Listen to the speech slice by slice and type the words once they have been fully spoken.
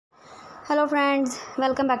Hello friends,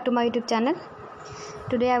 welcome back to my YouTube channel.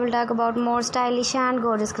 Today I will talk about more stylish and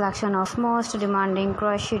gorgeous collection of most demanding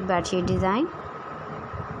crocheted bedsheet design.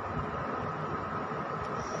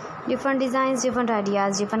 Different designs, different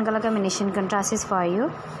ideas, different color combination contrasts for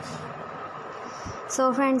you.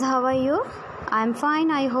 So friends, how are you? I am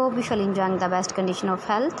fine. I hope you shall enjoying the best condition of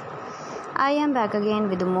health. I am back again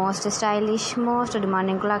with the most stylish, most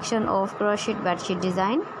demanding collection of crocheted bedsheet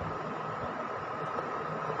design.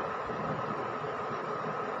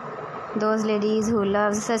 Those ladies who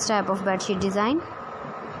love such type of bedsheet design.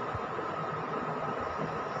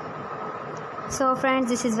 So friends,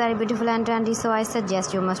 this is very beautiful and trendy, so I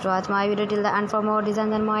suggest you must watch my video till the end for more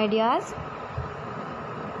designs and more ideas.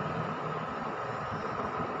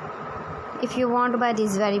 If you want to buy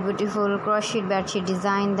this very beautiful crocheted bedsheet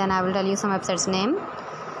design, then I will tell you some websites name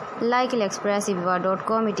like AliExpress,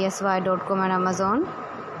 eviva.com, etsy.com and Amazon.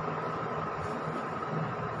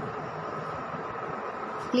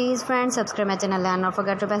 Please friends, subscribe my channel and not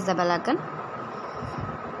forget to press the bell icon.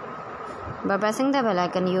 By pressing the bell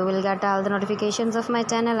icon, you will get all the notifications of my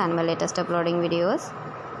channel and my latest uploading videos.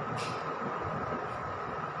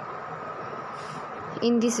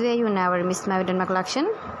 In this way, you never miss my video and my collection.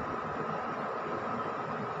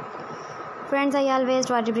 Friends, I always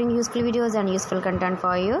try to bring useful videos and useful content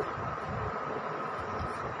for you.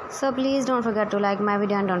 So please don't forget to like my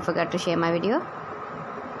video and don't forget to share my video.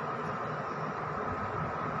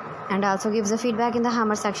 And also give the feedback in the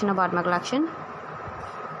hammer section about my collection.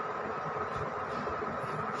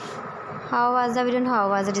 How was the video and how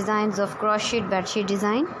was the designs of crocheted bedsheet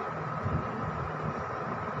design?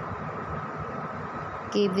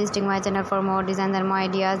 Keep visiting my channel for more designs and more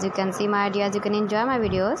ideas. You can see my ideas, you can enjoy my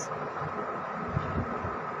videos.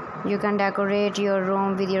 You can decorate your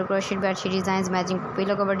room with your crocheted bedsheet designs, matching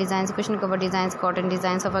pillow cover designs, cushion cover designs, cotton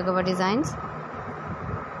designs, sofa cover designs.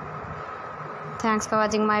 Thanks for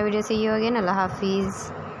watching my video. See you again. Allah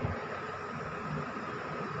Hafiz.